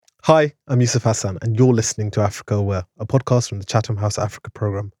Hi, I'm Yusuf Hassan, and you're listening to Africa Aware, a podcast from the Chatham House Africa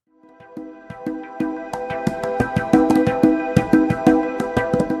programme.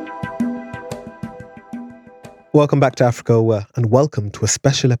 Welcome back to Africa Aware, and welcome to a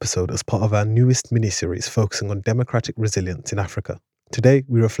special episode as part of our newest mini-series focusing on democratic resilience in Africa. Today,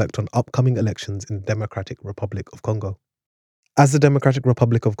 we reflect on upcoming elections in the Democratic Republic of Congo. As the Democratic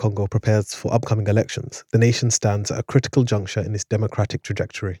Republic of Congo prepares for upcoming elections, the nation stands at a critical juncture in its democratic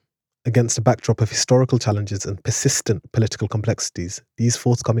trajectory. Against a backdrop of historical challenges and persistent political complexities, these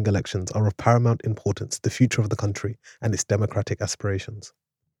forthcoming elections are of paramount importance to the future of the country and its democratic aspirations.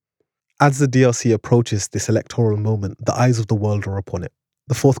 As the DRC approaches this electoral moment, the eyes of the world are upon it.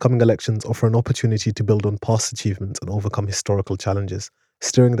 The forthcoming elections offer an opportunity to build on past achievements and overcome historical challenges,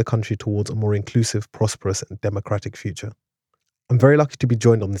 steering the country towards a more inclusive, prosperous, and democratic future. I'm very lucky to be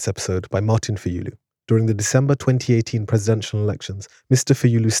joined on this episode by Martin Fayulu. During the December 2018 presidential elections, Mr.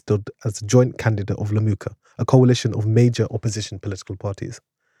 Fayulu stood as the joint candidate of Lamuka, a coalition of major opposition political parties.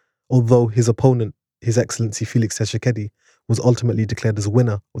 Although his opponent, His Excellency Felix Tshisekedi, was ultimately declared as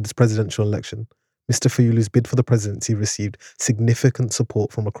winner of this presidential election, Mr. Fayulu's bid for the presidency received significant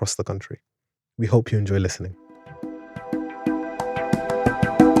support from across the country. We hope you enjoy listening.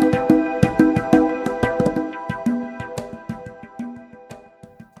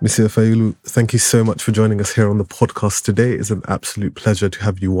 Mr. Fayulu, thank you so much for joining us here on the podcast today. It's an absolute pleasure to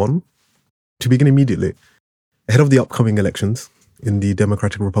have you on. To begin immediately, ahead of the upcoming elections in the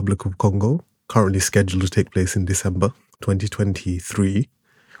Democratic Republic of Congo, currently scheduled to take place in December 2023,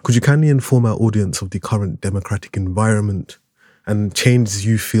 could you kindly inform our audience of the current democratic environment and changes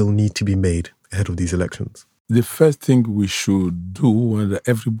you feel need to be made ahead of these elections? The first thing we should do, and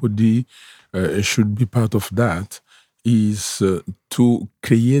everybody should be part of that, is to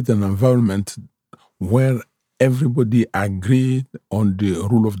create an environment where everybody agreed on the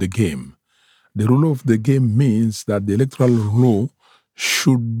rule of the game. The rule of the game means that the electoral law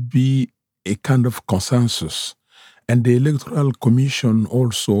should be a kind of consensus. And the Electoral Commission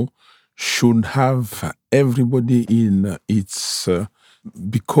also should have everybody in its...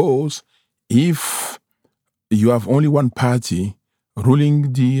 because if you have only one party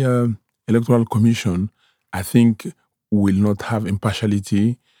ruling the Electoral Commission, I think will not have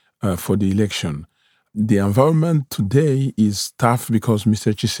impartiality for the election. The environment today is tough because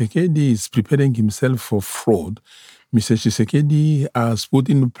Mr. Tshisekedi is preparing himself for fraud. Mr. Tshisekedi has put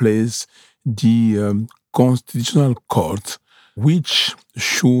in place the Constitutional Court, which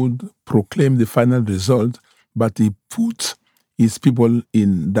should proclaim the final result, but he put his people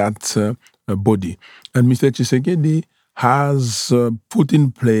in that body. And Mr. Tshisekedi has put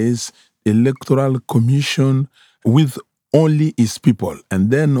in place Electoral Commission with only his people. And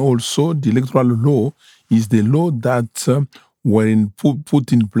then also the electoral law is the law that were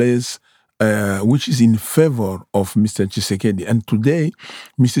put in place which is in favor of Mr. Tshisekedi. And today,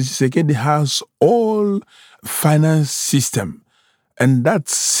 Mr. Tshisekedi has all finance system. And that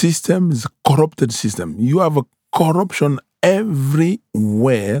system is a corrupted system. You have a corruption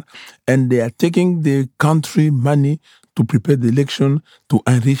everywhere, and they are taking the country money to prepare the election to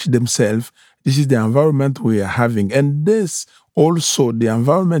enrich themselves. This is the environment we are having. And this also, the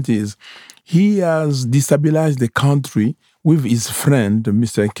environment is, he has destabilized the country with his friend,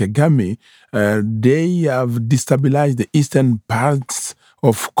 Mr. Kagame. They have destabilized the eastern parts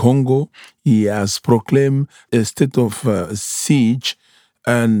of Congo. He has proclaimed a state of siege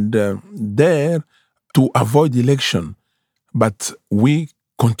and there to avoid election. But we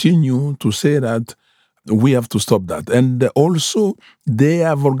continue to say that we have to stop that. And also, they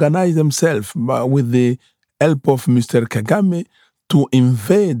have organized themselves with the help of Mr. Kagame to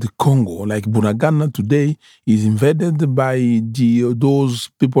invade Congo. Like Bunagana today is invaded by those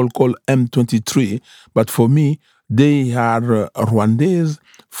people called M23. But for me, they are Rwandese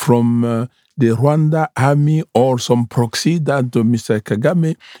from the Rwanda army or some proxy that Mr.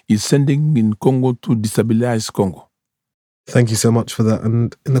 Kagame is sending in Congo to destabilize Congo. Thank you so much for that.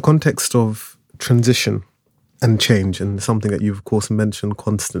 And in the context of transition and change, and something that you've, of course, mentioned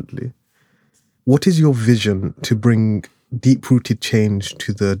constantly, what is your vision to bring deep-rooted change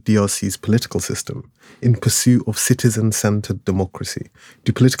to the DRC's political system in pursuit of citizen-centered democracy?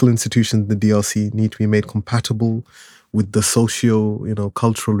 Do political institutions in the DRC need to be made compatible with the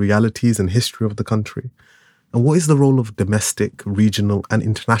cultural realities and history of the country? And what is the role of domestic, regional, and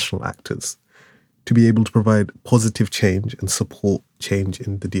international actors to be able to provide positive change and support change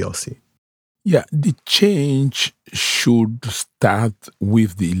in the DRC? Yeah, the change should start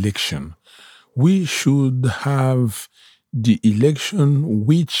with the election. We should have the election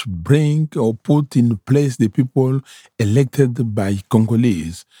which bring or put in place the people elected by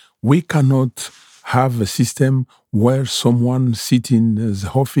Congolese. We cannot have a system where someone sit in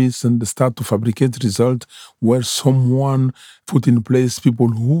the office and start to fabricate result, where someone put in place people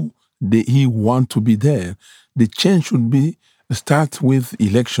who he want to be there. The change should be start with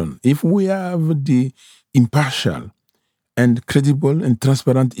election. If we have the impartial and credible and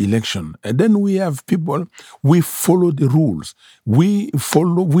transparent election. And then we have people, we follow the rules. We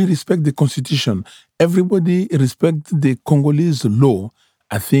respect the constitution. Everybody respect the Congolese law.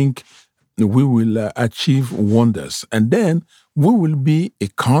 I think we will achieve wonders. And then we will be a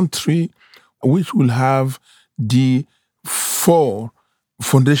country which will have the four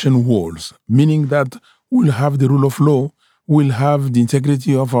foundation walls, meaning that we'll have the rule of law, we'll have the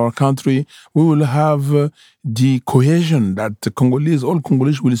integrity of our country, we will have the cohesion that all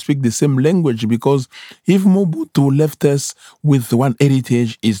Congolese will speak the same language, because if Mobutu left us with one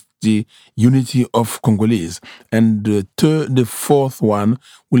heritage is the unity of Congolese. And the fourth one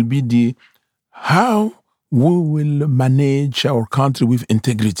will be the how we will manage our country with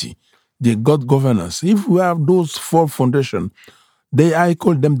integrity, the good governance. If we have those four foundations, I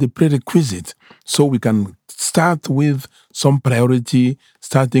call them the prerequisite. So we can start with some priority,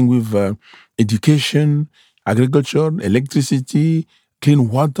 starting with education, agriculture, electricity, clean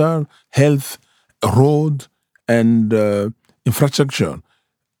water, health, road, and infrastructure.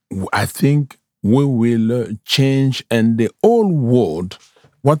 I think we will change, and the whole world,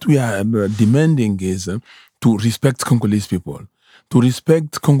 what we are demanding is to respect Congolese people, to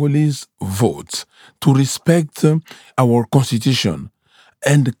respect Congolese votes, to respect our constitution.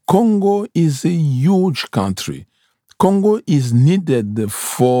 And Congo is a huge country. Congo is needed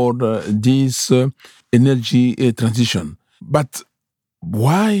for this energy transition. But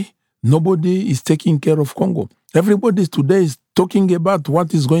why nobody is taking care of Congo? Everybody today is talking about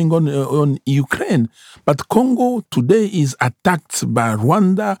what is going on Ukraine. But Congo today is attacked by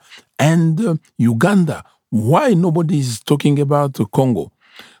Rwanda and Uganda. Why nobody is talking about Congo?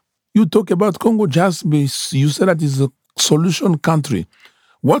 You talk about Congo just because you said that it's a solution country.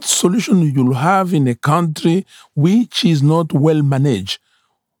 What solution you'll have in a country which is not well managed,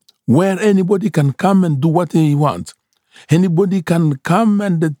 where anybody can come and do what he wants? Anybody can come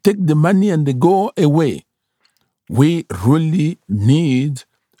and take the money and they go away. We really need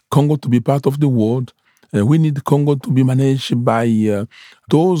Congo to be part of the world. We need Congo to be managed by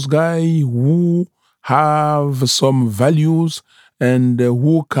those guys who have some values and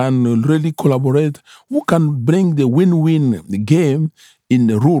who can really collaborate, who can bring the win-win game in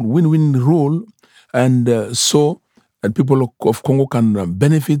the rule, win-win rule, and so people of Congo can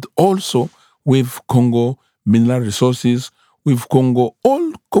benefit also with Congo mineral resources, with Congo,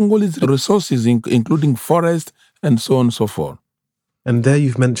 all Congolese resources, including forest, and so on and so forth. And there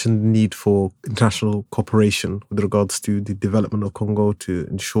you've mentioned the need for international cooperation with regards to the development of Congo to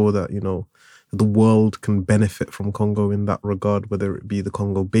ensure that, the world can benefit from Congo in that regard, whether it be the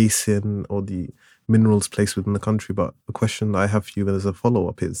Congo Basin or the minerals placed within the country. But the question that I have for you as a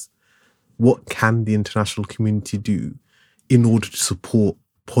follow-up is, what can the international community do in order to support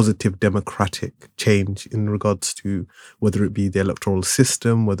positive democratic change in regards to whether it be the electoral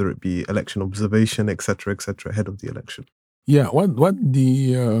system, whether it be election observation, etc., ahead of the election? Yeah, what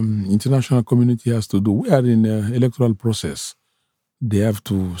the international community has to do, we are in an electoral process. They have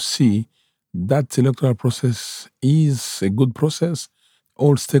to see that electoral process is a good process.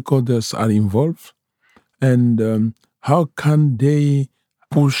 All stakeholders are involved. And how can they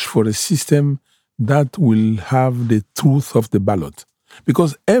push for a system that will have the truth of the ballot?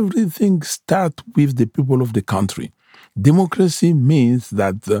 Because everything starts with the people of the country. Democracy means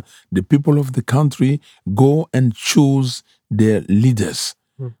that the people of the country go and choose their leaders.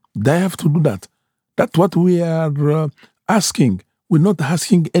 They have to do that. That's what we are asking. We're not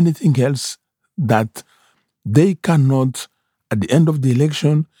asking anything else, that they cannot, at the end of the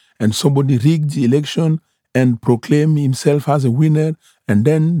election, and somebody rigged the election and proclaim himself as a winner, and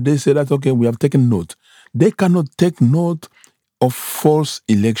then they say that, okay, we have taken note. They cannot take note of false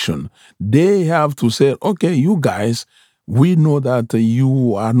election. They have to say, okay, you guys, we know that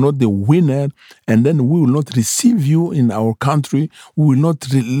you are not the winner, and then we will not receive you in our country. We will not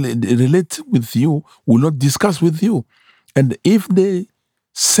relate with you. We will not discuss with you. And if they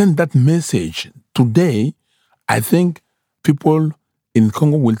send that message today, I think people in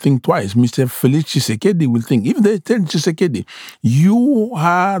Congo will think twice. Mr. Felix Tshisekedi will think, if they tell Tshisekedi,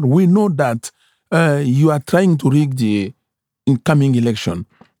 we know that you are trying to rig the incoming election,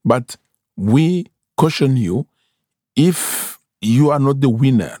 but we caution you, if you are not the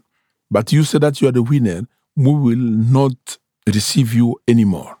winner, but you say that you are the winner, we will not receive you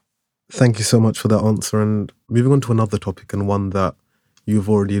anymore. Thank you so much for that answer. And moving on to another topic, and one that you've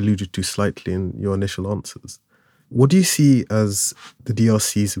already alluded to slightly in your initial answers. What do you see as the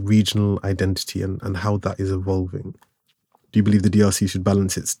DRC's regional identity and how that is evolving? Do you believe the DRC should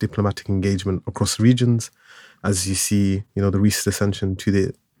balance its diplomatic engagement across regions, as you see, the recent ascension to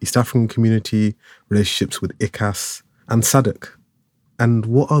the East African community, relationships with ICAS and SADC? And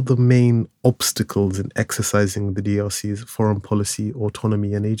what are the main obstacles in exercising the DRC's foreign policy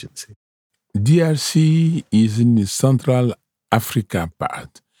autonomy and agency? DRC is in the Central Africa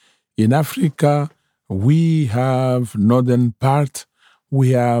part. In Africa, we have northern part,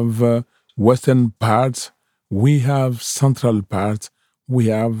 we have western part, we have central part, we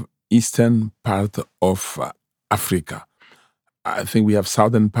have eastern part of Africa. I think we have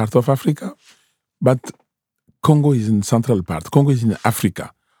southern part of Africa, but Congo is in central part. Congo is in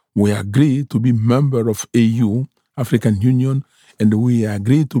Africa. We agree to be member of AU, African Union, and we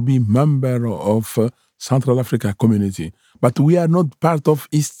agree to be member of Central Africa Community. But we are not part of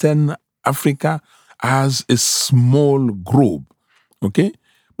Eastern Africa as a small group, okay?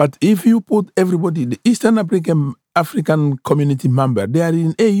 But if you put everybody, the Eastern African Community member, they are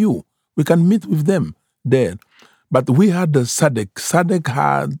in AU. We can meet with them there. But we had the SADC. SADC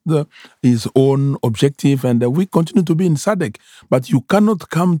had his own objective, and we continue to be in SADC. But you cannot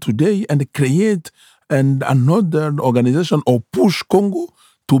come today and create another organization or push Congo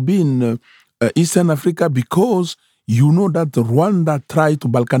to be in Eastern Africa, because you know that Rwanda tried to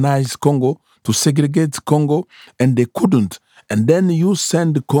balkanize Congo, to segregate Congo, and they couldn't. And then you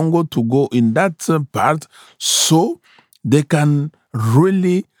send Congo to go in that part so they can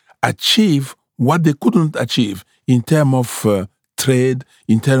really achieve what they couldn't achieve in terms of trade,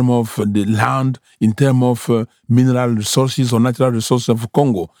 in terms of the land, in terms of mineral resources or natural resources of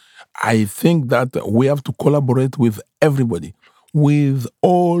Congo. I think that we have to collaborate with everybody, with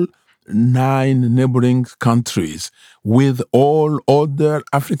all 9 neighboring countries, with all other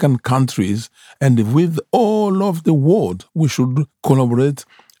African countries, and with all of the world. We should collaborate.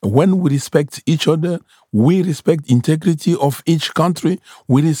 When we respect each other, we respect integrity of each country,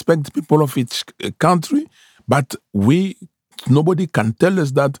 we respect people of each country, but nobody can tell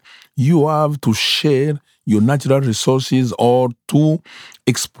us that you have to share your natural resources or to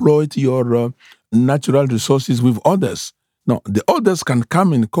exploit your natural resources with others. No, the others can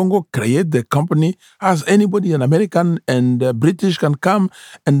come in Congo, create the company, as anybody, an American and British can come,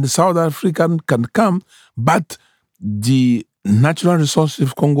 and the South African can come, but the natural resources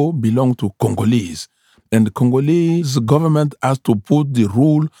of Congo belong to Congolese. And the Congolese government has to put the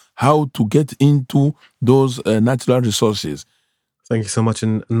rule how to get into those natural resources. Thank you so much.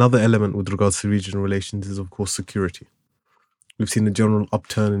 And another element with regards to regional relations is, of course, security. We've seen a general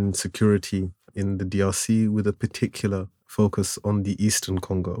upturn in security in the DRC with a particular focus on the Eastern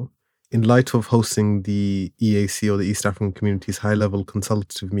Congo. In light of hosting the EAC, or the East African Community's high-level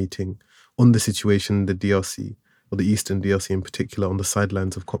consultative meeting on the situation in the DRC, or the Eastern DRC in particular, on the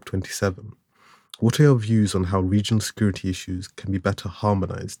sidelines of COP27, what are your views on how regional security issues can be better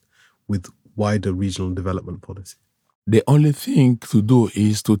harmonized with wider regional development policy? The only thing to do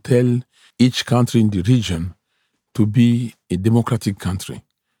is to tell each country in the region to be a democratic country.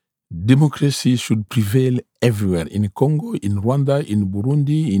 Democracy should prevail everywhere, in Congo, in Rwanda, in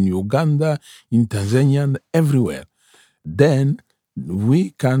Burundi, in Uganda, in Tanzania, everywhere. Then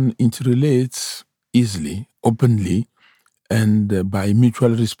we can interrelate easily, openly, and by mutual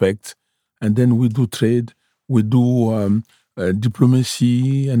respect. And then we do trade, we do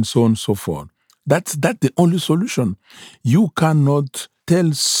diplomacy, and so on and so forth. That's the only solution. You cannot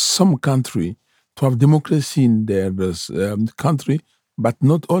tell some country to have democracy in their country, but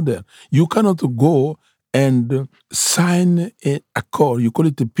not other. You cannot go and sign an accord. You call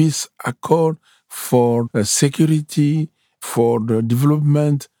it a peace accord for security, for the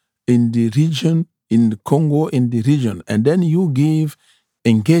development in the region, in Congo, in the region. And then you give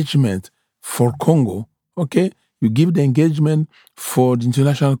engagement for Congo, okay? You give the engagement for the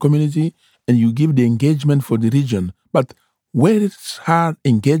international community, and you give the engagement for the region. But where is our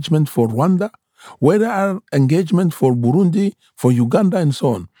engagement for Rwanda? Where are engagement for Burundi, for Uganda, and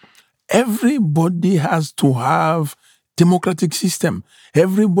so on? Everybody has to have democratic system.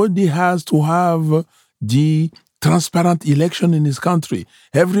 Everybody has to have the transparent election in his country.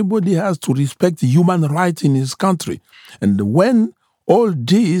 Everybody has to respect human rights in his country. And when all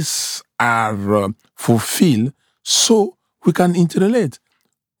these are fulfilled, so we can interrelate.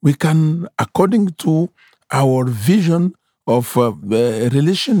 We can, according to our vision of a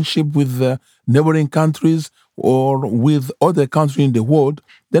relationship with neighboring countries, or with other countries in the world,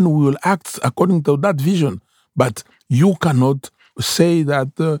 then we will act according to that vision. But you cannot say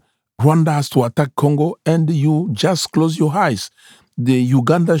that Rwanda has to attack Congo and you just close your eyes. The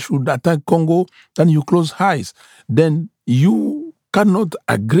Uganda should attack Congo, then you close eyes. Then you cannot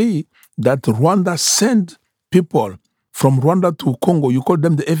agree that Rwanda send people from Rwanda to Congo. You call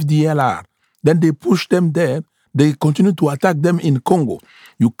them the FDLR. Then they push them there. They continue to attack them in Congo.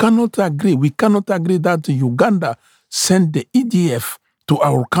 You cannot agree. We cannot agree that Uganda send the EDF to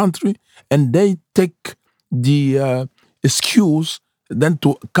our country and they take the excuse then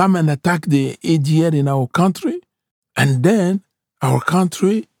to come and attack the ADL in our country. And then our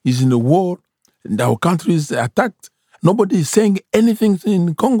country is in a war. And our country is attacked. Nobody is saying anything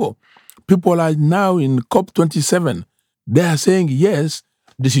in Congo. People are now in COP27. They are saying, yes,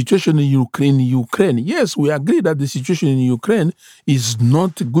 the situation in Ukraine. Yes, we agree that the situation in Ukraine is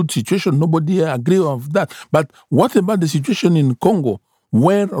not a good situation. Nobody agree of that. But what about the situation in Congo,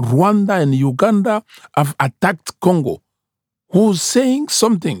 where Rwanda and Uganda have attacked Congo? Who's saying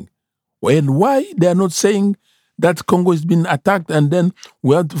something? And why they are not saying that Congo is being attacked and then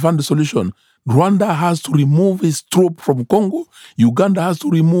we have to find a solution? Rwanda has to remove its troop from Congo. Uganda has to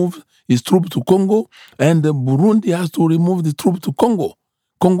remove its troop to Congo. And Burundi has to remove the troop to Congo.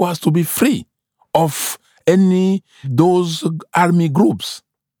 Congo has to be free of any those army groups.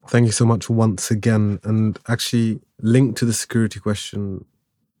 Thank you so much once again. And actually linked to the security question,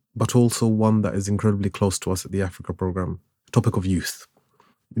 but also one that is incredibly close to us at the Africa program, topic of youth.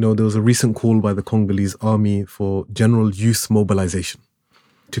 There was a recent call by the Congolese army for general youth mobilization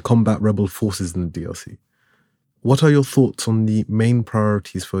to combat rebel forces in the DRC. What are your thoughts on the main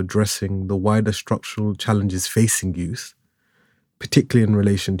priorities for addressing the wider structural challenges facing youth, particularly in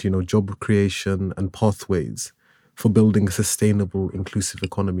relation to, job creation and pathways for building a sustainable, inclusive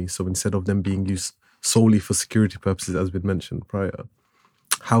economy? So instead of them being used solely for security purposes, as we mentioned prior,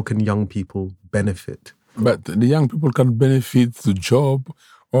 how can young people benefit? But the young people can benefit the job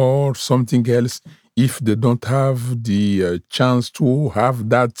or something else if they don't have the chance to have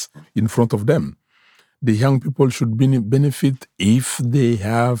that in front of them. The young people should benefit if they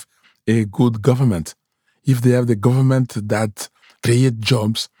have a good government, if they have the government that create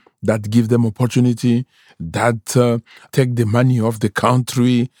jobs, that give them opportunity, that take the money of the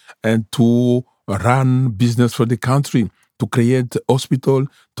country and to run business for the country, to create hospital,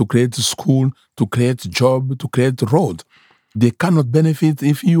 to create school, to create job, to create road. They cannot benefit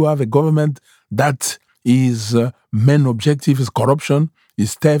if you have a government that is main objective is corruption,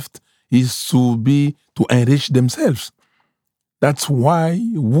 is theft, is to enrich themselves. That's why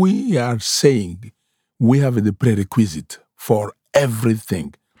we are saying we have the prerequisite for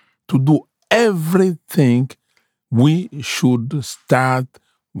everything. To do everything, we should start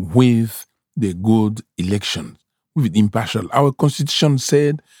with the good election, with impartial. Our constitution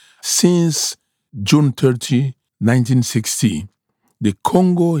said since June 30, 1960, the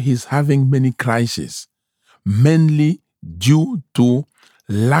Congo is having many crises, mainly due to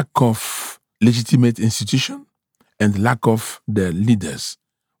lack of legitimate institution and lack of the leaders.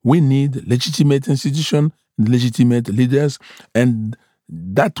 We need legitimate institution, legitimate leaders, and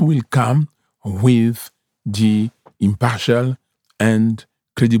that will come with the impartial and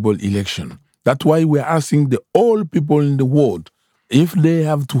credible election. That's why we're asking the all people in the world, if they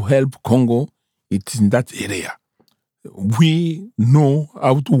have to help Congo, it's in that area. We know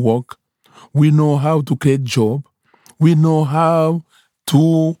how to work. We know how to create job. We know how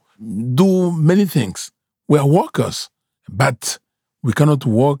to do many things. We are workers, but we cannot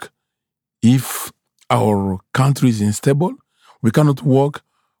work if our country is unstable. We cannot work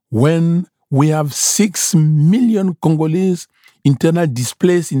when we have 6 million Congolese internally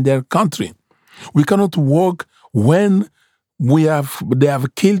displaced in their country. We cannot work when they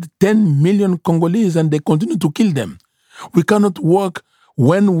have killed 10 million Congolese and they continue to kill them. We cannot work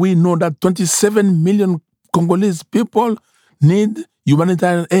when we know that 27 million Congolese people need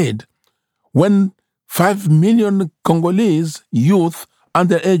humanitarian aid. When 5 million Congolese youth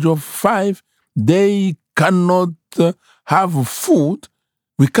under the age of 5, they cannot have food.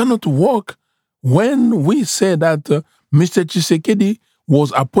 We cannot work when we say that Mr. Tshisekedi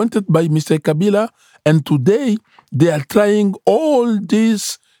was appointed by Mr. Kabila, and today they are trying all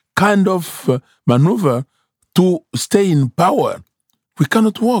this kind of maneuver to stay in power. We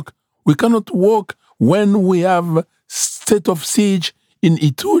cannot work. We cannot work when we have state of siege in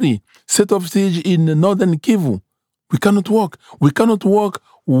Ituri, state of siege in northern Kivu. We cannot work. We cannot work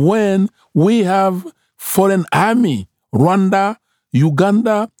when we have foreign army, Rwanda,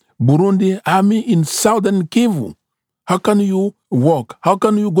 Uganda, Burundi army in southern Kivu. How can you work? How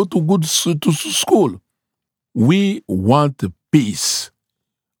can you go to school? We want peace.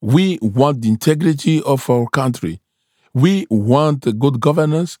 We want the integrity of our country. We want good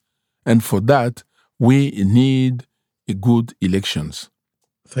governance, and for that, we need good elections.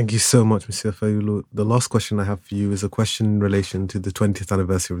 Thank you so much, Monsieur Fayulu. The last question I have for you is a question in relation to the 20th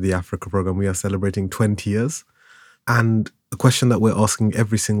anniversary of the Africa program. We are celebrating 20 years. And the question that we're asking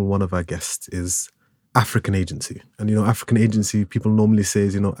every single one of our guests is African agency. And, African agency, people normally say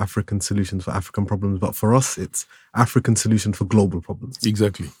is, African solutions for African problems. But for us, it's African solution for global problems.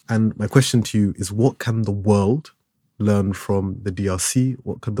 Exactly. And my question to you is, what can the world learn from the DRC?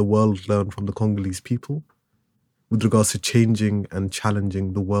 What can the world learn from the Congolese people with regards to changing and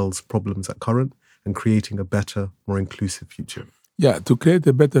challenging the world's problems at current and creating a better, more inclusive future? Yeah, to create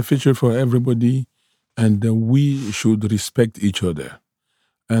a better future for everybody, and we should respect each other.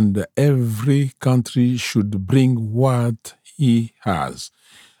 And every country should bring what he has.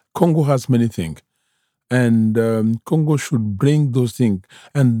 Congo has many things, and Congo should bring those things.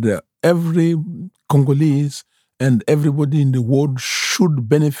 And every Congolese and everybody in the world should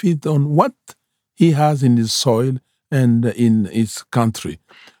benefit on what he has in his soil and in his country.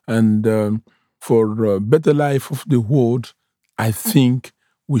 And for a better life of the world, I think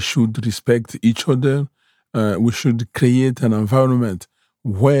we should respect each other. We should create an environment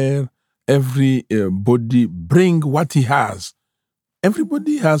where everybody bring what he has.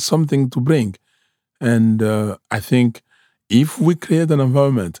 Everybody has something to bring. And I think if we create an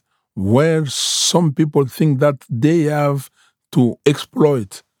environment where some people think that they have to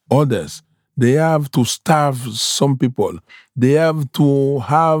exploit others, they have to starve some people, they have to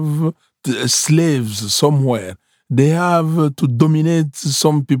have slaves somewhere, they have to dominate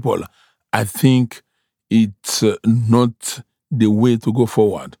some people, I think it's not the way to go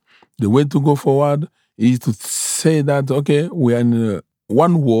forward. The way to go forward is to say that, okay, we are in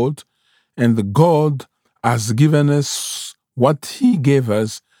one world, and God has given us what he gave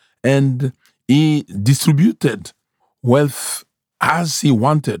us, and he distributed wealth as he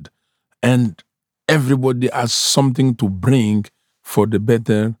wanted, and everybody has something to bring for the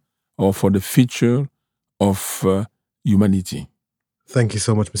better or for the future of humanity. Thank you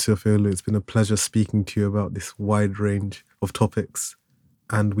so much, Monsieur Fayulu. It's been a pleasure speaking to you about this wide range of topics,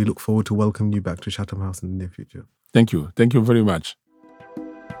 and we look forward to welcoming you back to Chatham House in the near future. Thank you. Thank you very much.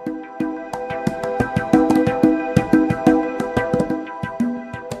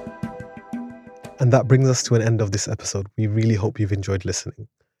 And that brings us to an end of this episode. We really hope you've enjoyed listening.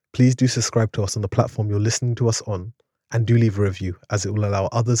 Please do subscribe to us on the platform you're listening to us on, and do leave a review, as it will allow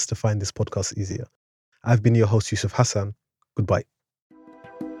others to find this podcast easier. I've been your host, Yusuf Hassan. Goodbye.